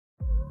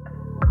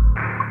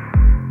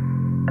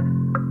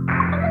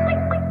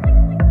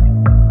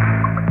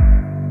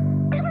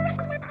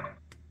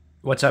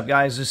What's up,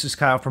 guys? This is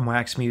Kyle from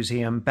Wax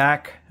Museum,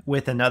 back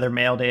with another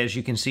mail day. As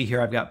you can see here,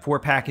 I've got 4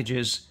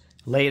 packages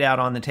laid out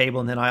on the table,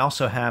 and then I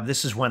also have,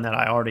 this is one that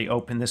I already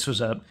opened. This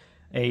was a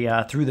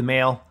through the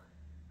mail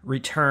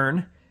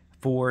return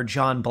for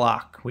John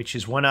Block, which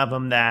is one of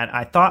them that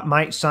I thought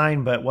might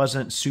sign but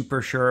wasn't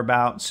super sure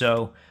about,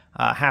 so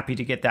happy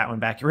to get that one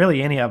back.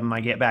 Really, any of them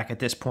I get back at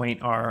this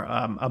point are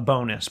a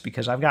bonus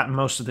because I've gotten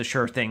most of the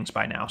sure things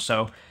by now,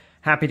 so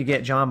happy to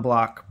get John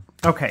Block.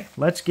 Okay,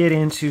 let's get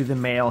into the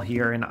mail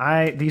here,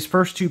 and these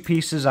first 2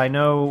 pieces, I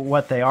know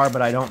what they are,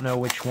 but I don't know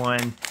which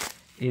one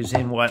is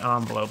in what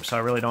envelope, so I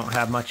really don't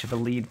have much of a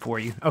lead for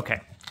you.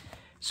 Okay,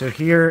 so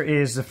here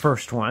is the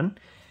first one,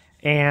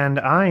 and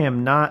I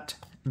am not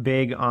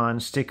big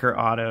on sticker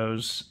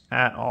autos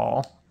at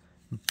all,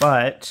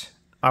 but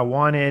I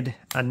wanted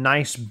a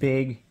nice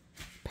big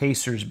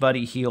Pacers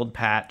Buddy Hield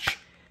patch,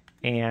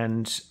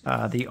 and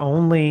the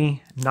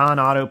only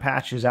non-auto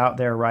patches out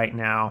there right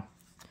now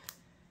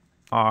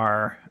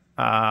are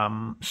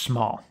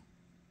small.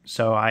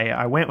 So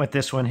I went with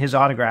this one. His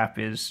autograph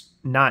is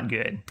not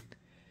good.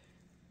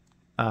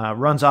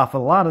 Runs off a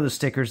lot of the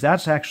stickers.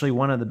 That's actually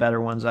one of the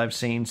better ones I've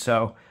seen.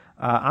 So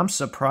I'm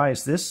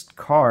surprised. This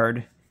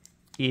card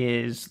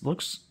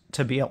looks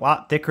to be a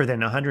lot thicker than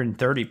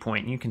 130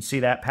 point. You can see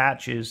that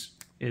patch is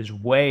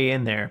way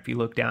in there if you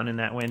look down in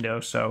that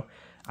window. So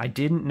I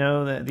didn't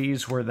know that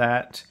these were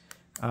that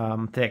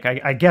thick.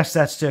 I guess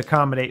that's to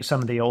accommodate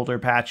some of the older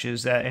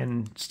patches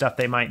and stuff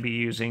they might be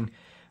using.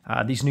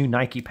 These new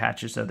Nike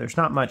patches, though, there's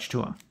not much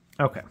to them.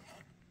 Okay.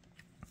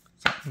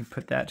 So let me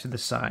put that to the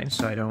side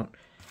so I don't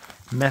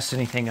mess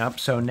anything up.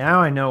 So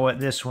now I know what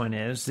this one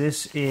is.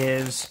 This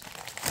is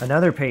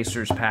another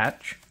Pacers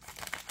patch.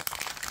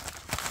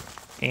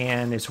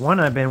 And it's one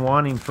I've been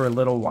wanting for a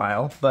little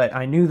while, but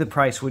I knew the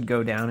price would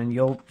go down, and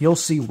you'll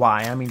see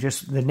why. I mean,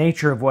 just the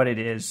nature of what it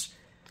is.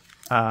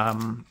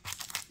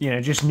 You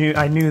know,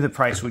 I knew the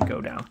price would go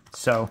down.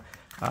 So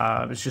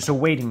it was just a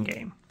waiting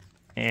game.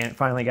 And it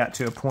finally got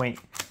to a point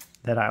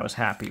that I was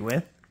happy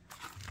with.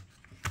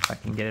 If I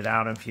can get it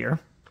out of here.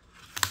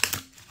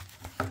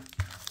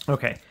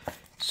 Okay,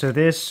 so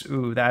this,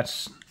 ooh,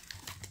 that's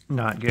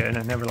not good.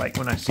 I never like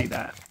when I see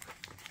that.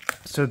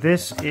 So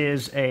this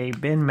is a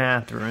Ben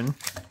Mathurin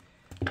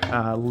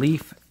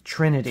Leaf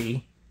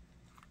Trinity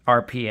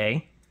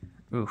RPA.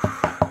 Oof.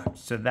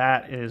 So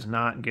that is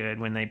not good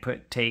when they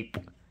put tape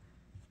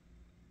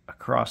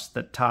across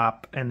the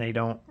top and they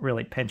don't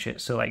really pinch it.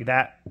 So like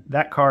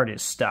that card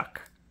is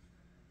stuck.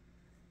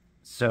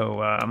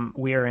 So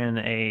we are in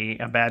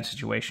a bad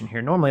situation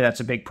here. Normally that's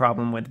a big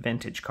problem with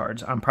vintage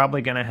cards. I'm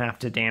probably going to have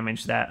to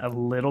damage that a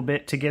little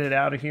bit to get it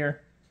out of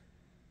here.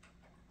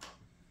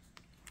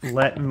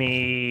 Let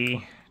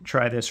me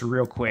try this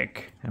real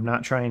quick. I'm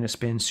not trying to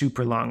spend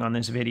super long on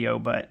this video,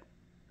 but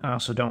I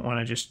also don't want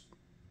to just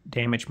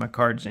damage my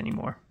cards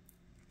anymore.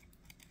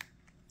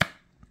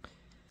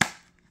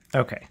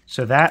 Okay,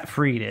 so that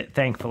freed it,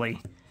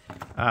 thankfully,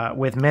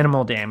 with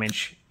minimal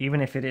damage. Even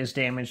if it is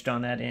damaged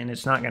on that end,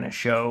 it's not going to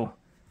show,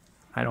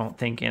 I don't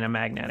think, in a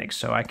magnetic,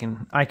 so I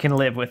can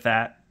live with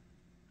that.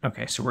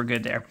 Okay, so we're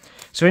good there.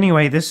 So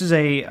anyway, this is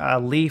a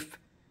Leaf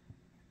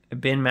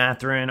Ben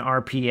Mathurin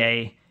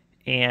RPA,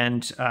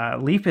 and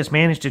Leaf has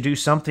managed to do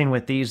something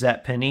with these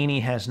that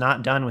Panini has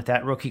not done with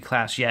that rookie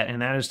class yet,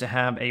 and that is to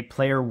have a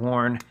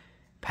player-worn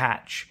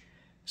patch.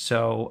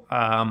 So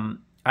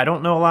I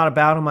don't know a lot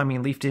about them. I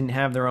mean, Leaf didn't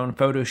have their own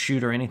photo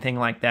shoot or anything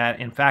like that.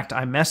 In fact,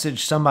 I messaged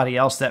somebody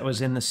else that was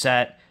in the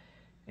set,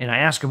 and I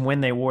asked him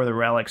when they wore the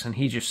relics, and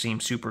he just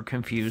seemed super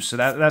confused. So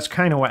that's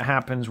kind of what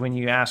happens when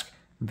you ask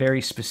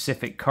very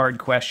specific card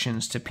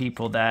questions to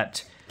people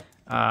that,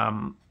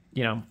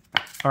 you know,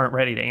 aren't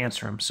ready to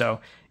answer them.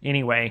 So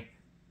anyway,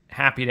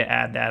 happy to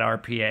add that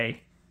RPA.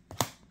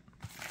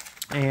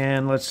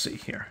 And let's see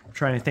here. I'm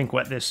trying to think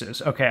what this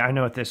is. Okay, I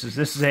know what this is.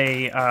 This is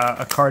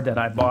a card that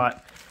I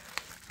bought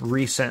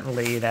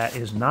recently that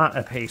is not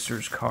a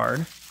Pacers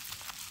card,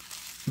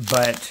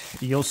 but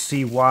you'll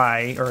see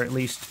why, or at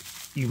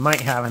least you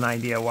might have an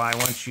idea why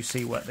once you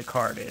see what the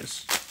card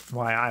is,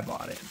 why I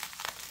bought it.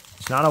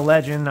 It's not a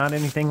legend, not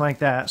anything like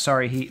that.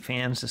 Sorry, Heat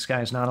fans, this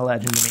guy's not a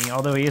legend to me,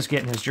 although he is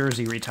getting his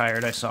jersey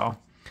retired, I saw.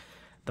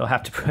 They'll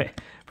have to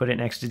put it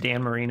next to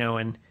Dan Marino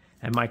and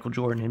Michael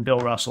Jordan and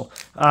Bill Russell.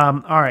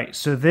 All right,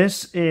 so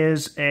this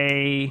is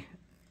a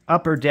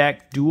Upper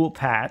Deck dual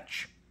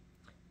patch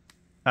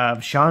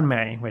of Sean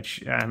May,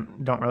 which I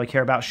don't really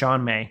care about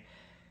Sean May.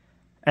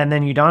 And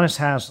then Udonis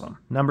Haslem,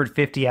 numbered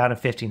 50 out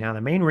of 50. Now,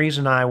 the main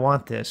reason I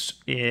want this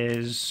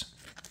is,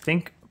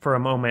 think for a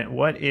moment,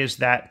 what is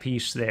that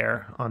piece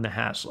there on the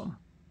Haslem?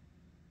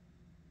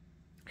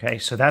 Okay,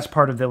 so that's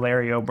part of the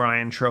Larry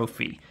O'Brien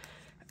trophy.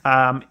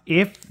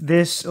 If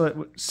this,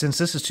 since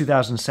this is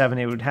 2007,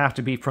 it would have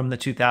to be from the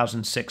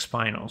 2006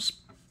 finals.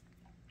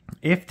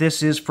 If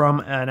this is from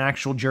an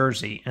actual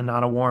jersey and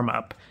not a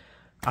warm-up,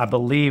 I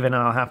believe, and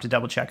I'll have to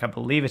double check, I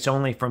believe it's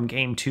only from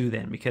game 2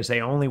 then, because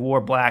they only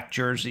wore black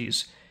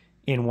jerseys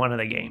in one of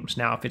the games.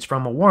 Now, if it's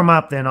from a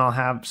warm-up, then I'll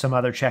have some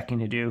other checking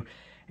to do.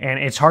 And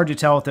it's hard to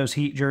tell with those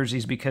Heat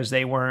jerseys because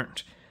they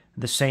weren't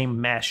the same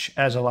mesh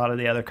as a lot of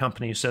the other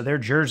companies. So their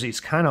jerseys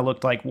kind of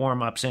looked like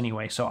warm-ups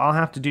anyway. So I'll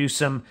have to do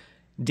some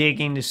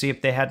digging to see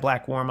if they had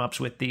black warm-ups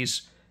with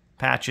these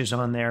patches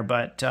on there.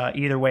 But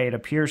either way, it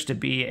appears to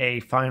be a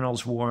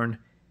finals-worn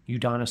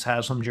Udonis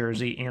Haslem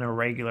jersey in a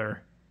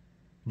regular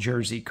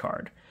jersey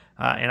card.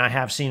 And I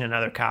have seen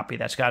another copy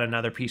that's got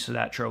another piece of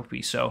that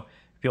trophy, so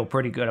feel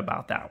pretty good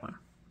about that one.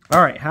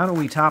 All right, how do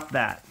we top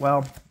that?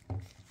 Well,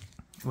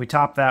 we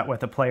top that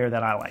with a player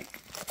that I like.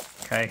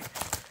 Okay,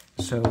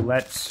 so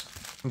let's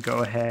go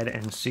ahead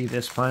and see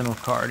this final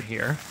card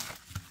here.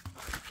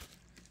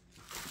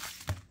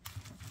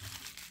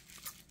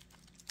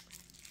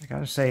 I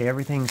gotta say,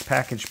 everything's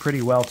packaged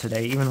pretty well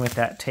today, even with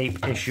that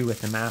tape issue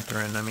with the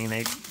Mathurin. I mean,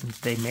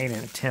 they made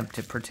an attempt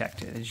to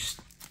protect it. It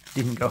just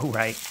didn't go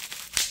right.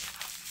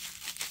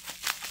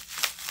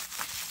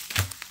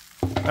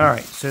 All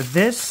right, so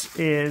this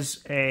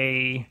is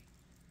the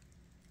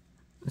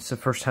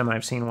first time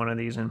I've seen one of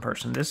these in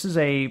person. This is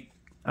a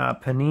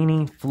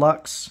Panini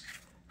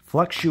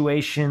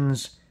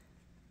Fluctuations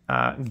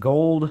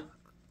Gold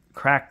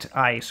Cracked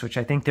Ice, which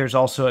I think there's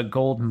also a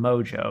Gold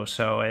Mojo,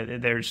 so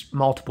there's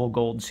multiple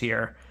golds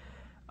here.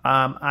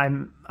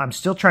 I'm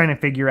still trying to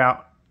figure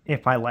out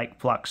if I like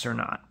Flux or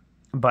not,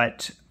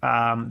 but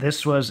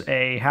this was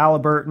a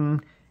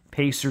Haliburton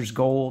Pacers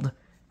Gold.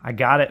 I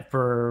got it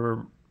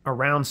for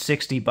around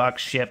 $60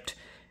 shipped.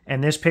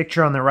 And this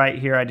picture on the right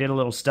here, I did a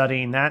little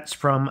studying. That's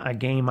from a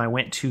game I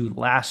went to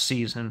last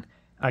season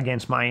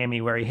against Miami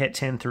where he hit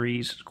 10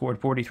 threes, scored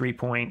 43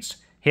 points,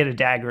 hit a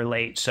dagger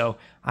late. So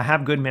I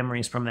have good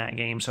memories from that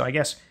game. So I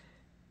guess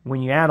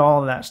when you add all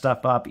of that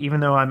stuff up,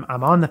 even though I'm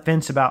on the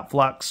fence about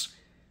Flux,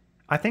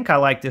 I think I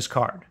like this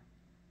card.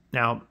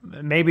 Now,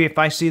 maybe if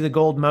I see the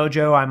Gold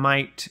Mojo, I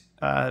might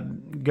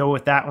go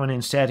with that one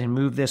instead and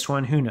move this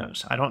one. Who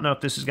knows? I don't know if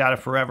this has got a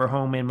forever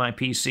home in my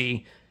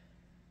PC.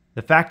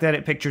 The fact that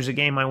it pictures a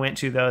game I went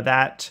to, though,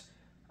 that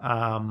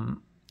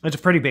it's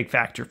a pretty big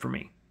factor for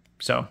me.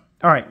 So,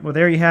 all right, well,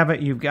 there you have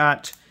it. You've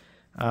got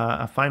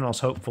a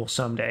finals hopeful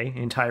someday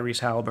in Tyrese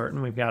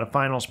Haliburton. We've got a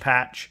finals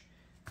patch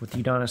with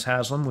Udonis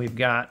Haslem. We've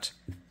got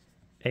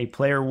a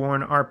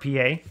player-worn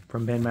RPA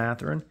from Ben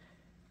Mathurin.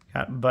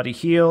 Got Buddy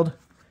Hield,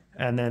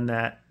 and then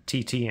that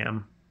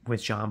TTM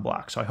with John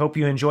Block. So I hope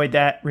you enjoyed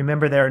that.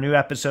 Remember, there are new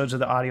episodes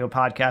of the audio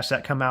podcast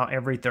that come out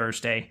every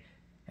Thursday.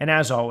 And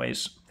as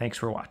always, thanks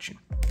for watching.